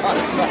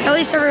 At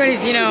least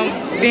everybody's,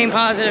 being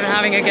positive and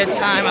having a good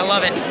time. I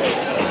love it.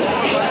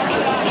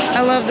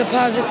 I love the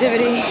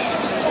positivity.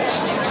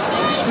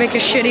 Make a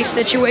shitty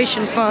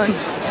situation fun.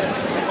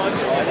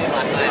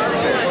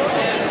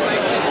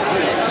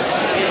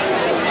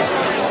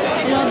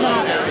 Love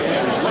that.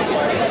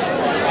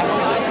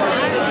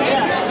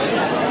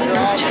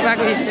 Check back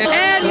with you soon.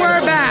 And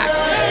we're back.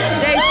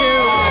 Day 2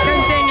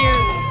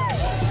 continues.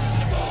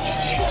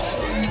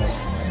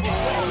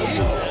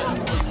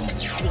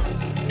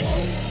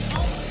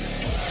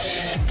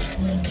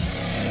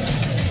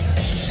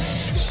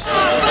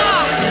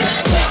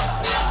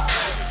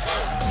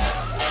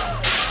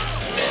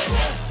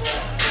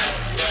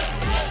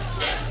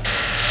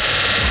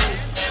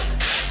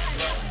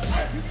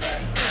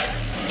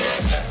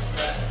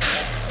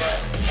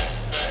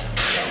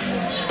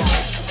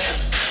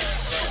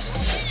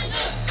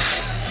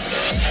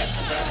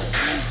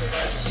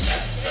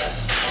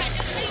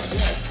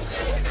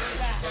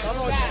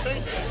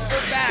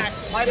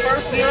 My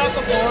first year at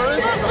the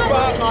forest,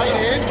 about 9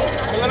 in,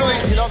 literally,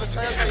 the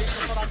translation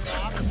for that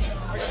graph,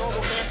 like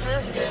global cancer,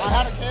 I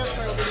had a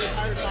cancer over the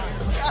entire time.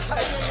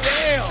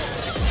 Damn!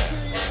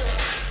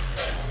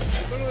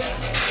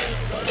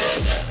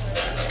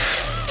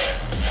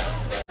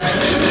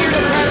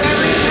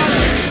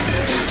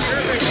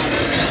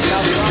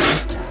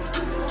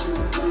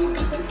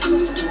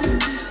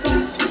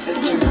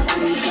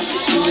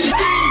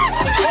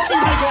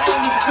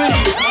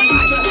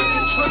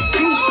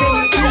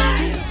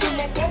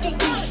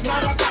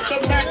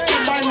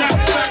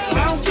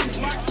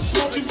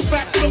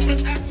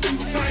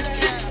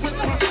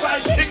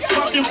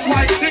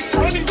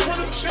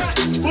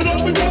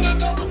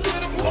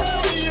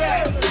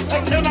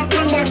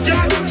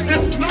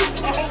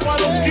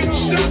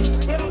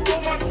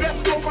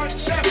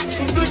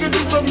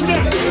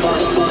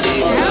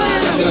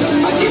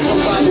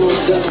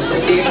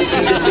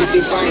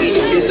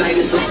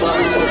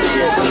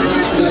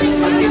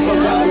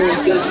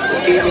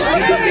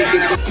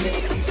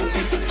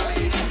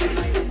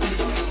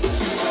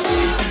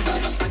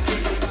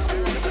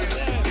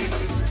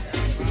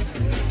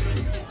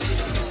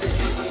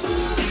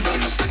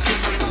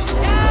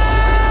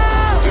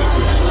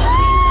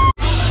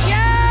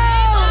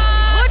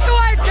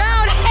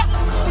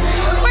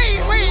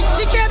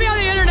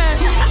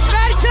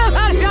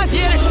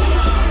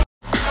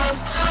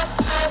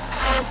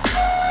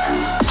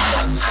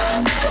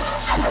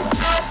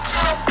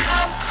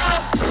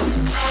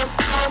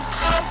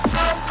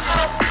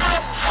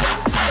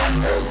 Who's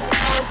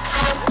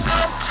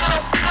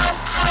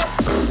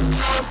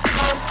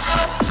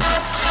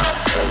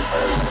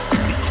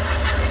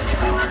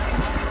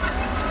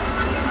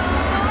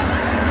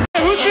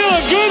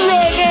feeling good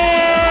right now?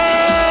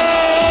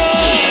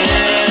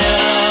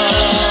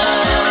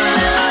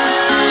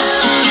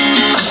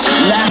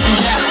 Laughing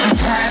gas, the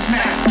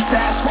Taskmaster,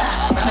 fast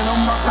rap, running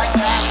them up like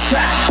ass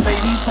crack.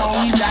 Ladies,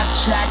 ponies, out of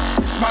track.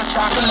 It's my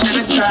chocolate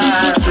and it's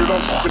time. Still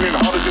I'm fucking in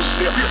all of this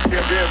shit.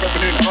 Yeah,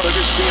 fucking in all of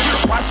this shit.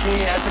 Watch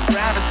me as I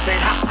gravitate.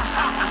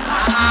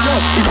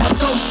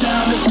 Ghost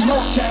town, this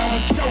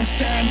Motown, with no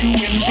sound. You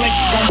in blink,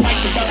 gon'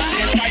 wipe it up,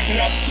 then wipe it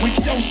up. With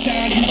no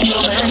sound, you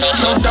feel the hurt.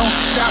 So don't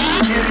stop,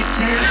 get it.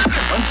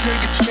 Until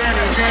you get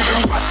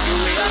it, watch the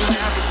way I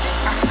navigate.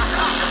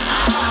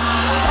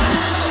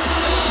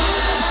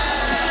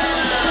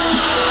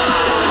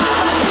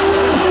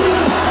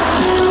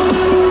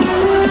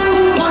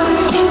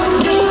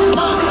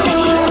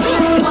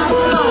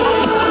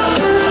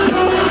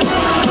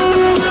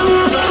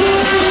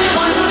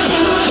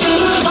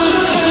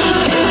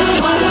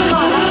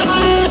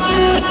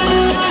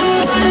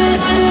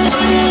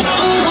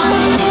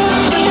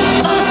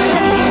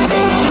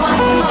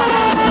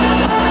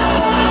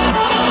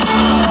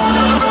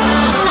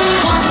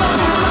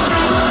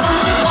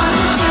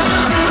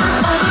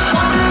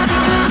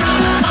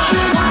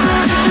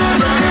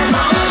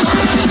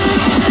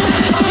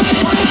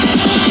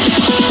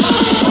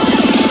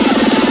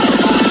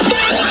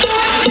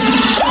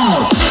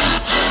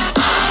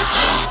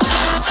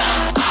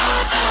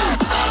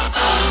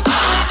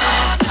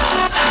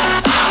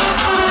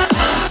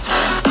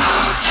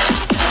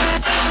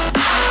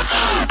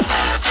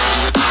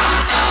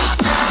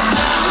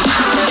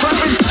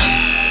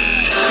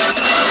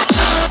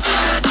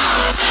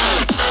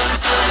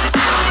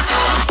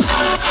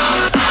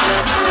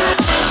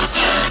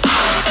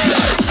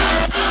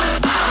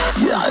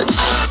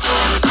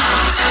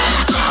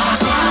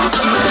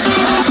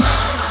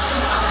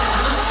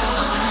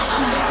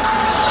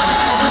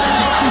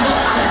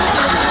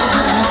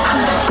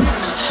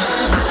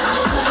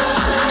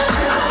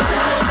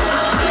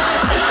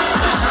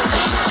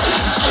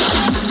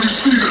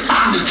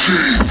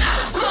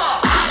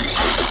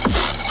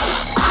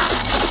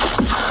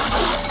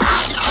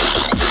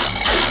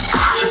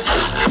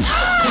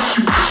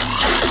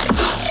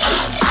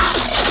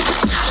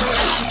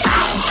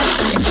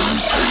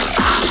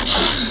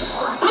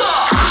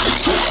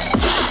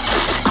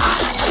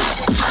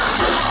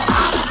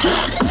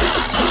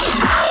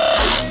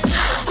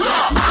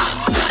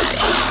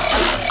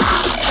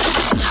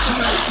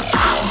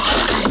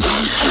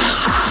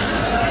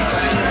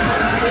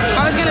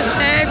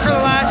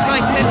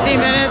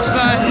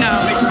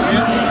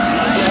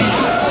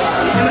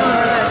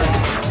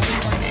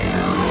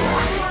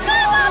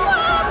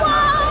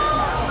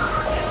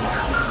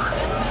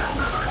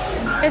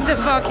 It's a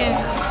fucking...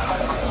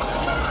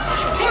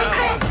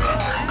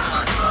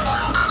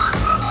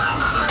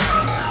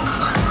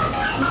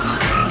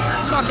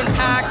 It's fucking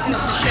packed and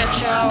it's a shit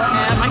show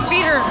and my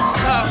feet are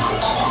up.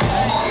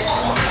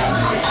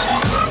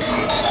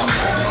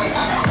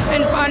 It's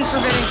been fun,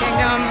 Forbidden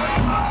Kingdom.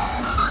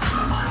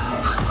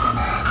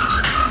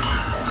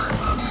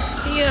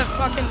 See you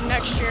fucking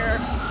next year.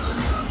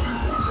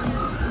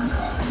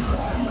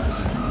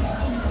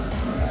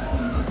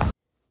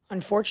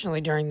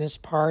 Unfortunately, during this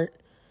part,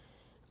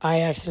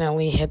 I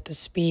accidentally hit the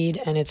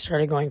speed and it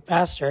started going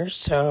faster,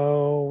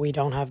 so we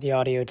don't have the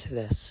audio to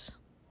this.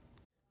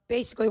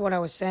 Basically, what I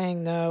was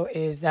saying, though,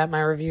 is that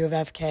my review of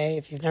FK,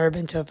 if you've never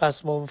been to a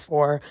festival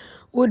before,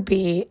 would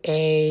be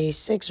a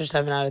 6 or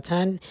 7 out of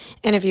 10.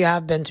 And if you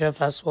have been to a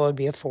festival, it would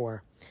be a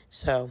 4.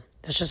 So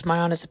that's just my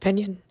honest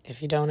opinion.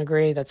 If you don't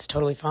agree, that's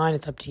totally fine.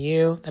 It's up to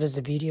you. That is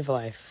the beauty of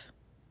life.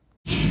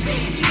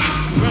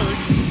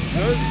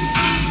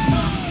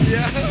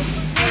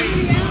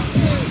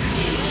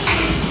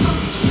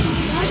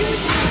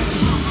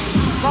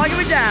 Vlogging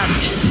with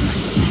Dabs.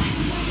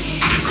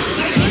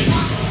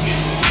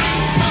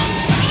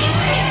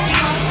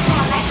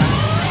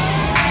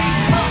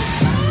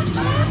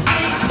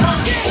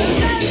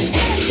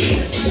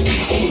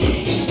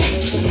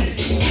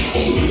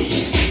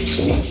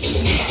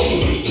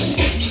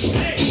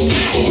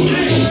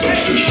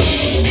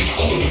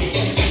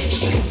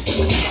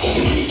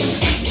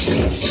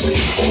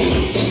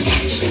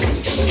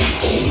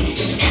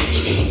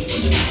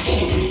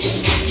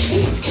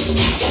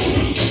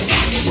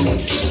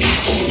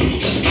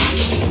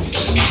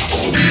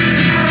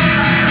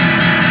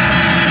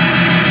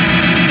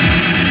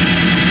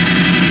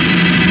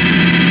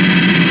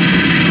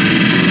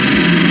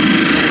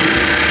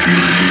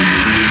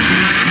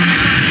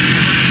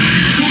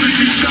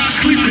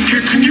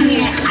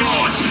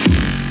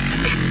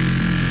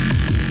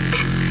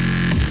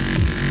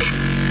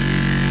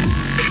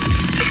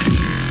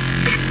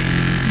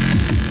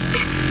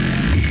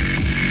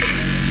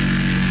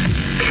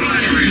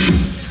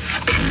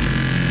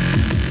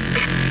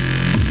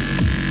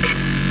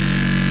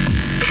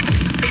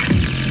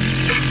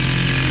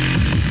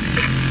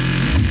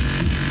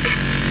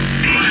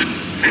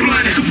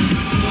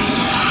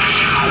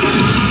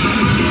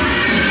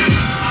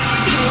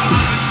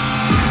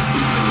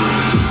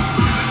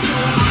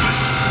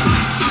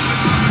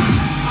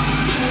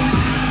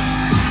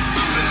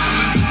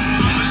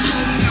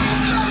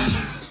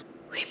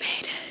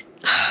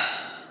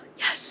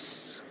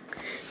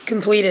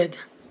 completed.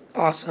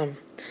 Awesome.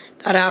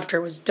 That after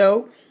was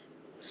dope.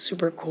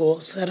 Super cool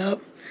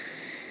setup.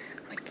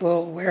 Like the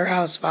little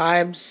warehouse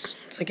vibes.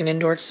 It's like an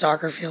indoor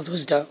soccer field. It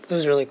was dope. It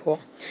was really cool.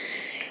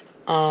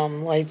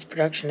 Lights,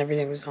 production,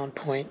 everything was on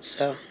point.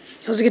 So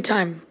it was a good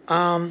time.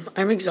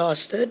 I'm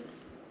exhausted.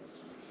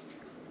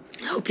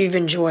 I hope you've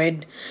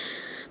enjoyed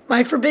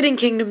my Forbidden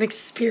Kingdom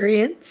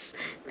experience.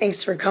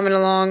 Thanks for coming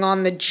along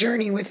on the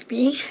journey with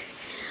me.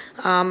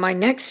 My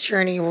next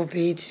journey will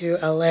be to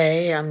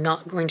LA. I'm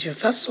not going to a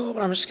festival,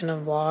 but I'm just going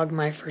to vlog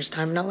my first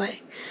time in LA.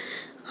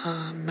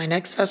 My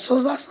next festival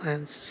is Lost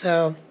Lands.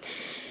 So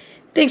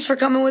thanks for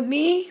coming with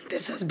me.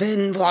 This has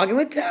been Vlogging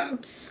with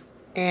Dabs.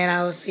 And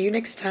I will see you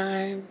next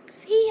time.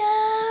 See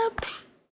ya.